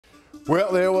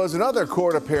Well, there was another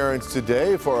court appearance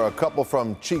today for a couple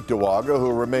from Cheektowaga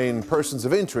who remain persons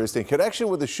of interest in connection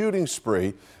with a shooting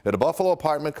spree at a Buffalo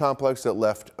apartment complex that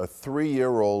left a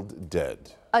 3-year-old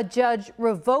dead. A judge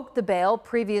revoked the bail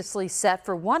previously set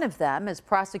for one of them as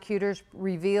prosecutors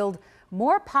revealed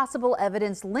more possible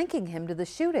evidence linking him to the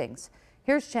shootings.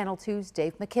 Here's Channel 2's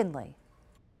Dave McKinley.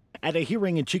 At a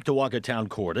hearing in Cheektowaga Town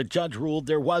Court, a judge ruled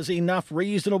there was enough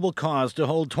reasonable cause to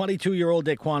hold 22-year-old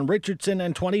Daquan Richardson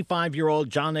and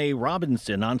 25-year-old John A.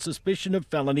 Robinson on suspicion of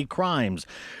felony crimes.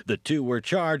 The two were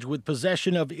charged with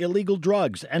possession of illegal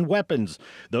drugs and weapons.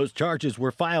 Those charges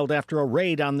were filed after a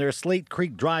raid on their Slate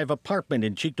Creek Drive apartment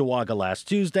in Cheektowaga last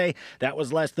Tuesday. That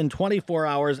was less than 24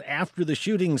 hours after the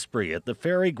shooting spree at the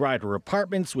Ferry Grider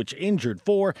Apartments, which injured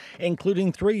 4,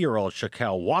 including 3-year-old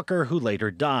Shaquille Walker, who later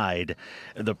died.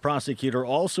 The prosecutor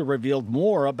also revealed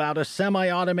more about a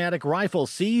semi-automatic rifle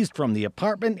seized from the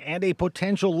apartment and a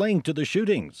potential link to the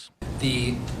shootings.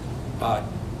 The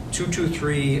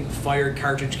 223 fired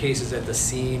cartridge cases at the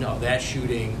scene of that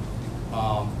shooting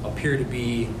appear to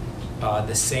be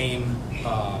the same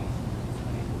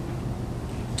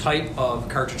type of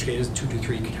cartridge cases,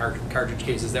 223 cartridge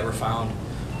cases that were found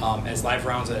as live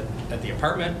rounds at the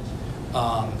apartment.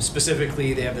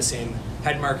 Specifically, they have the same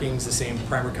head markings, the same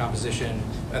primer composition,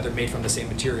 they're made from the same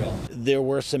material. There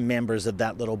were some members of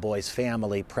that little boy's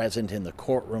family present in the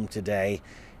courtroom today,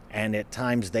 and at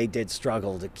times they did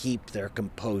struggle to keep their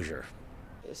composure.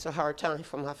 It's a hard time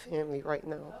for my family right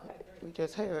now. We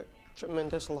just had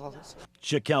tremendous loss.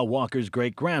 Shaquille Walker's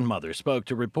great-grandmother spoke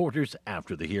to reporters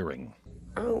after the hearing.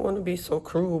 I don't want to be so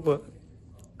cruel, but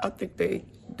I think they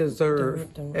deserve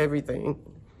everything.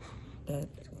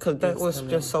 Because that was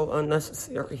just so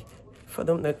unnecessary for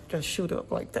them to just shoot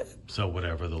up like that. So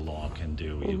whatever the law can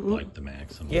do, you'd like the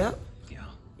maximum. Yeah.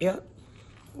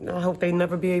 I hope they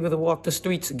never be able to walk the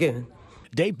streets again.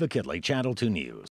 Dave McKinley, Channel 2 News.